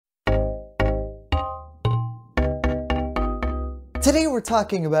Today we're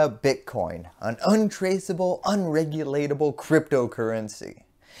talking about Bitcoin, an untraceable, unregulatable cryptocurrency.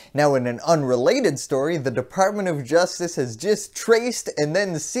 Now, in an unrelated story, the Department of Justice has just traced and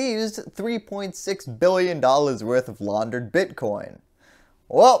then seized $3.6 billion worth of laundered Bitcoin.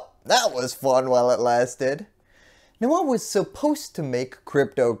 Well, that was fun while it lasted. Now, what was supposed to make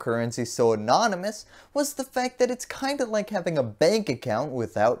cryptocurrency so anonymous was the fact that it's kind of like having a bank account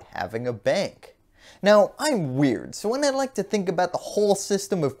without having a bank. Now, I'm weird, so when I like to think about the whole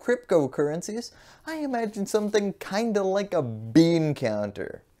system of cryptocurrencies, I imagine something kinda like a bean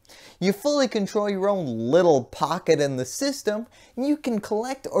counter. You fully control your own little pocket in the system, and you can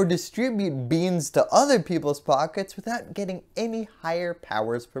collect or distribute beans to other people's pockets without getting any higher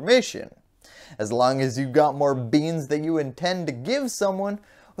power's permission. As long as you've got more beans that you intend to give someone,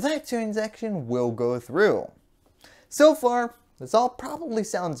 well, that transaction will go through. So far, this all probably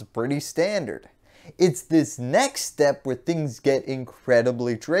sounds pretty standard. It's this next step where things get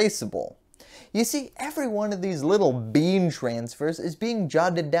incredibly traceable. You see, every one of these little bean transfers is being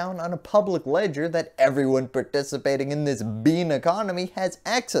jotted down on a public ledger that everyone participating in this bean economy has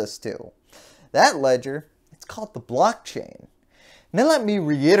access to. That ledger, it's called the blockchain. Now let me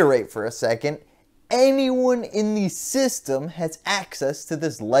reiterate for a second, anyone in the system has access to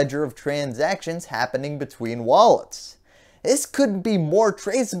this ledger of transactions happening between wallets. This couldn't be more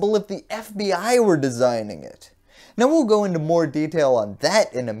traceable if the FBI were designing it. Now we'll go into more detail on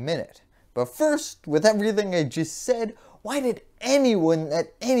that in a minute. But first, with everything I just said, why did anyone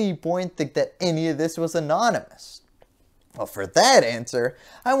at any point think that any of this was anonymous? Well, for that answer,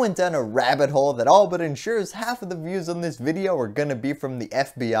 I went down a rabbit hole that all but ensures half of the views on this video are gonna be from the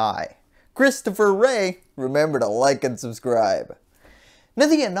FBI. Christopher Wray, remember to like and subscribe. Now,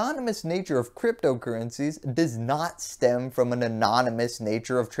 the anonymous nature of cryptocurrencies does not stem from an anonymous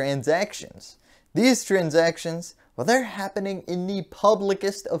nature of transactions. These transactions, well, they're happening in the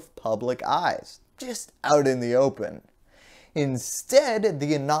publicest of public eyes, just out in the open. Instead,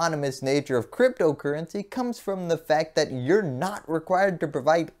 the anonymous nature of cryptocurrency comes from the fact that you're not required to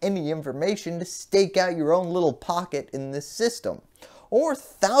provide any information to stake out your own little pocket in this system, or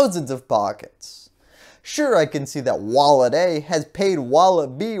thousands of pockets. Sure, I can see that Wallet A has paid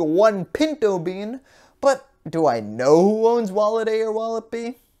Wallet B 1 pinto bean, but do I know who owns Wallet A or Wallet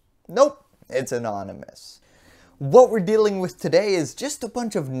B? Nope, it's anonymous. What we're dealing with today is just a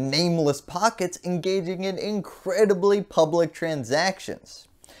bunch of nameless pockets engaging in incredibly public transactions.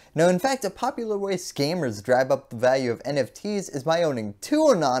 Now, in fact, a popular way scammers drive up the value of NFTs is by owning 2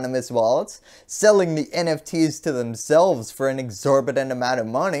 anonymous wallets, selling the NFTs to themselves for an exorbitant amount of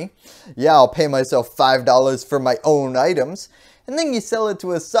money. Yeah, I'll pay myself $5 for my own items, and then you sell it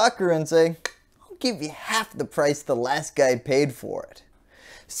to a sucker and say, I'll give you half the price the last guy paid for it.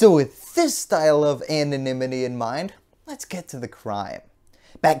 So with this style of anonymity in mind, let's get to the crime.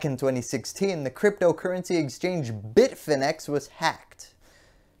 Back in 2016, the cryptocurrency exchange BitFinex was hacked.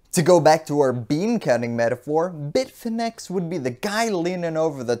 To go back to our bean counting metaphor, BitFinex would be the guy leaning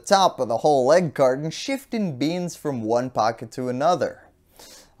over the top of the whole egg carton shifting beans from one pocket to another.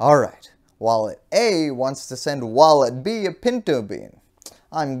 Alright, Wallet A wants to send Wallet B a pinto bean.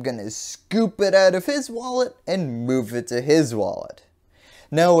 I'm gonna scoop it out of his wallet and move it to his wallet.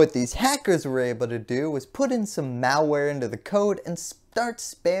 Now what these hackers were able to do was put in some malware into the code and start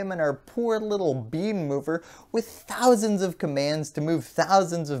spamming our poor little bean mover with thousands of commands to move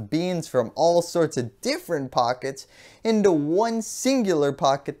thousands of beans from all sorts of different pockets into one singular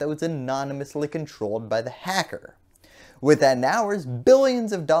pocket that was anonymously controlled by the hacker. Within hours,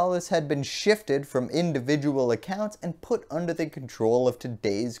 billions of dollars had been shifted from individual accounts and put under the control of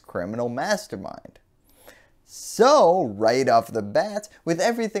today's criminal mastermind. So, right off the bat, with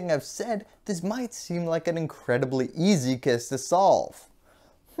everything I've said, this might seem like an incredibly easy case to solve.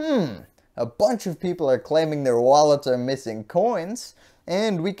 A bunch of people are claiming their wallets are missing coins,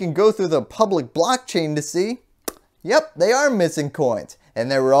 and we can go through the public blockchain to see, yep, they are missing coins, and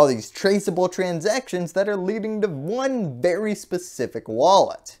there were all these traceable transactions that are leading to one very specific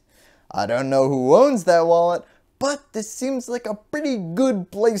wallet. I don't know who owns that wallet, but this seems like a pretty good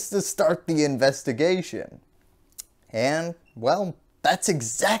place to start the investigation. And, well, that's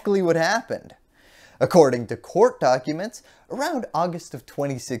exactly what happened. According to court documents, around August of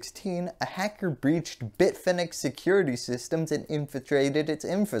 2016, a hacker breached BitFinex security systems and infiltrated its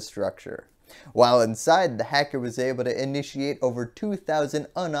infrastructure. While inside, the hacker was able to initiate over 2,000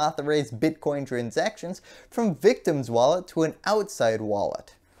 unauthorized Bitcoin transactions from victim's wallet to an outside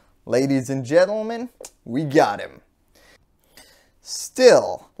wallet. Ladies and gentlemen, we got him.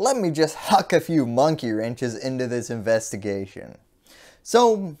 Still, let me just huck a few monkey wrenches into this investigation.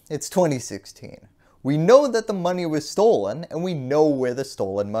 So, it's 2016. We know that the money was stolen, and we know where the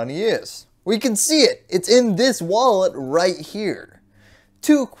stolen money is. We can see it. It's in this wallet right here.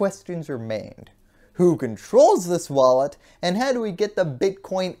 Two questions remained. Who controls this wallet, and how do we get the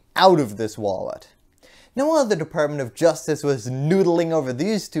Bitcoin out of this wallet? Now, while the Department of Justice was noodling over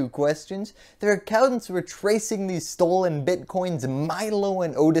these two questions, their accountants were tracing these stolen Bitcoins Milo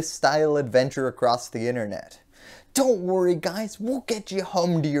and Otis style adventure across the internet. Don't worry guys, we'll get you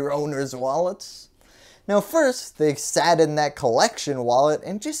home to your owner's wallets. Now first, they sat in that collection wallet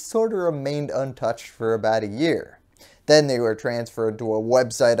and just sort of remained untouched for about a year. Then they were transferred to a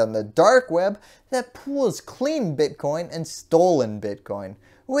website on the dark web that pools clean Bitcoin and stolen Bitcoin,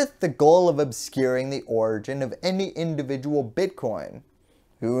 with the goal of obscuring the origin of any individual Bitcoin.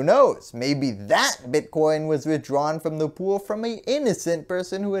 Who knows, maybe that Bitcoin was withdrawn from the pool from an innocent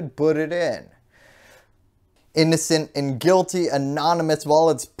person who had put it in. Innocent and guilty anonymous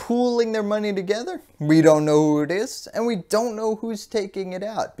wallets pooling their money together? We don't know who it is, and we don't know who's taking it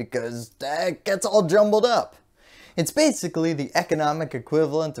out because that gets all jumbled up. It's basically the economic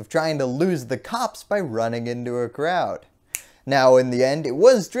equivalent of trying to lose the cops by running into a crowd. Now in the end it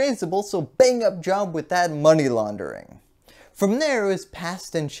was traceable, so bang up job with that money laundering. From there it was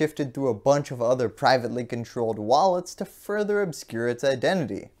passed and shifted through a bunch of other privately controlled wallets to further obscure its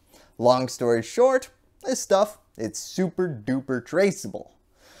identity. Long story short, this stuff, it's super duper traceable.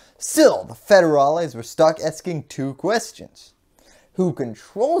 Still, the federales were stuck asking two questions. Who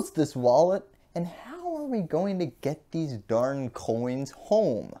controls this wallet, and how are we going to get these darn coins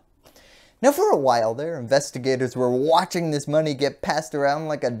home? Now for a while there, investigators were watching this money get passed around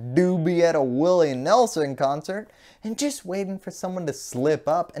like a doobie at a Willie Nelson concert and just waiting for someone to slip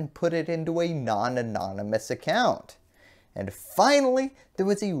up and put it into a non-anonymous account. And finally, there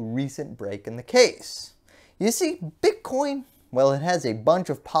was a recent break in the case. You see, Bitcoin, well, it has a bunch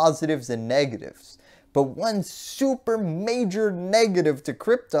of positives and negatives, but one super major negative to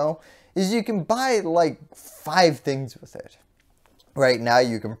crypto is you can buy like 5 things with it. Right now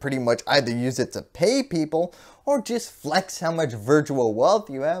you can pretty much either use it to pay people or just flex how much virtual wealth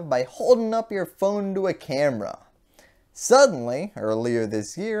you have by holding up your phone to a camera. Suddenly, earlier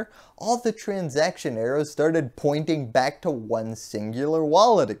this year, all the transaction arrows started pointing back to one singular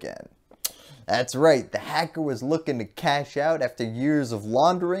wallet again. That's right, the hacker was looking to cash out after years of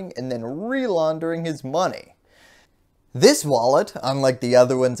laundering and then re-laundering his money. This wallet, unlike the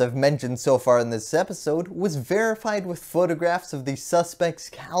other ones I've mentioned so far in this episode, was verified with photographs of the suspect's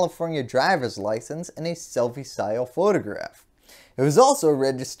California driver's license and a selfie-style photograph. It was also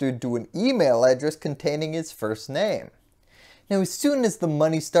registered to an email address containing his first name. Now, as soon as the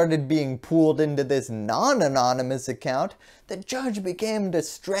money started being pooled into this non-anonymous account, the judge began to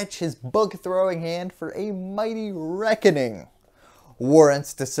stretch his book-throwing hand for a mighty reckoning.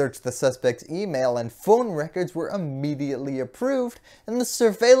 Warrants to search the suspect's email and phone records were immediately approved, and the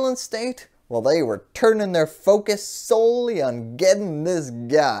surveillance state, well, they were turning their focus solely on getting this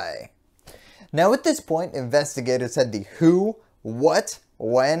guy. Now at this point, investigators had the who, what,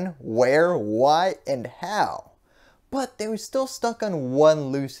 when, where, why, and how. But they were still stuck on one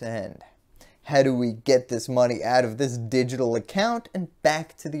loose end. How do we get this money out of this digital account and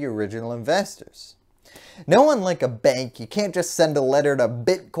back to the original investors? Now, unlike a bank, you can't just send a letter to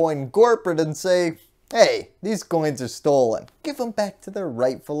Bitcoin corporate and say, hey, these coins are stolen, give them back to their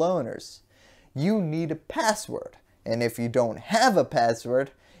rightful owners. You need a password, and if you don't have a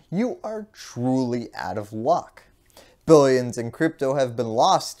password, you are truly out of luck. Billions in crypto have been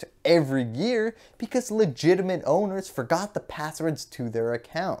lost every year because legitimate owners forgot the passwords to their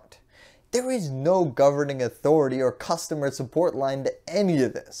account. There is no governing authority or customer support line to any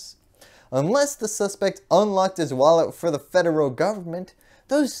of this. Unless the suspect unlocked his wallet for the federal government,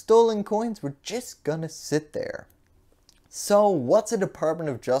 those stolen coins were just gonna sit there. So what's a Department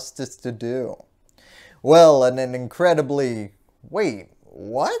of Justice to do? Well, in an incredibly, wait,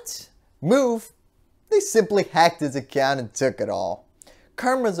 what? Move, they simply hacked his account and took it all.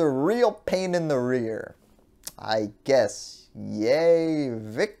 Karma's a real pain in the rear. I guess, yay,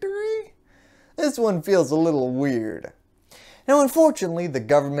 victory? This one feels a little weird. Now unfortunately, the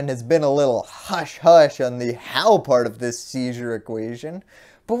government has been a little hush-hush on the how part of this seizure equation,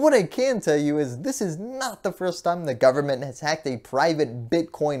 but what I can tell you is this is not the first time the government has hacked a private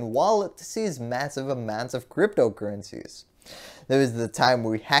Bitcoin wallet to seize massive amounts of cryptocurrencies. There was the time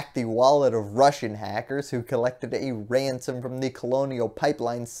we hacked the wallet of Russian hackers who collected a ransom from the Colonial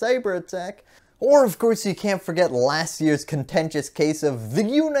Pipeline cyber attack. Or of course you can't forget last year's contentious case of the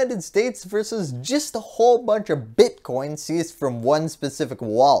United States versus just a whole bunch of Bitcoin seized from one specific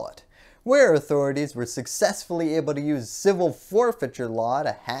wallet. where authorities were successfully able to use civil forfeiture law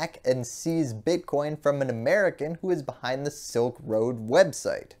to hack and seize Bitcoin from an American who is behind the Silk Road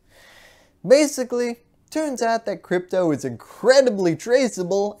website. Basically, turns out that crypto is incredibly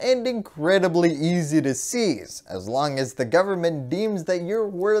traceable and incredibly easy to seize, as long as the government deems that you're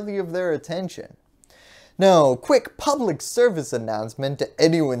worthy of their attention. Now, quick public service announcement to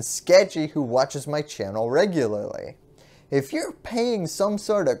anyone sketchy who watches my channel regularly. If you're paying some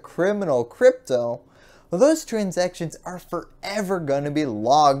sort of criminal crypto, well, those transactions are forever going to be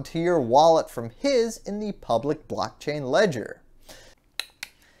logged to your wallet from his in the public blockchain ledger.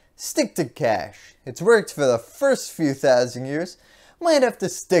 Stick to cash. It's worked for the first few thousand years, might have to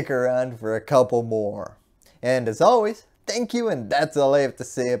stick around for a couple more. And as always, thank you, and that's all I have to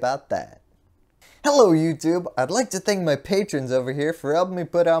say about that. Hello YouTube, I'd like to thank my patrons over here for helping me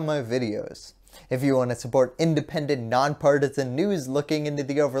put out my videos. If you want to support independent, nonpartisan news looking into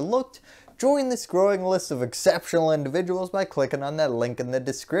the overlooked, join this growing list of exceptional individuals by clicking on that link in the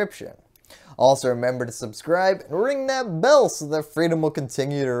description. Also remember to subscribe and ring that bell so that freedom will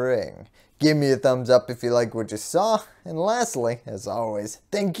continue to ring. Give me a thumbs up if you like what you saw, and lastly, as always,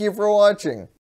 thank you for watching.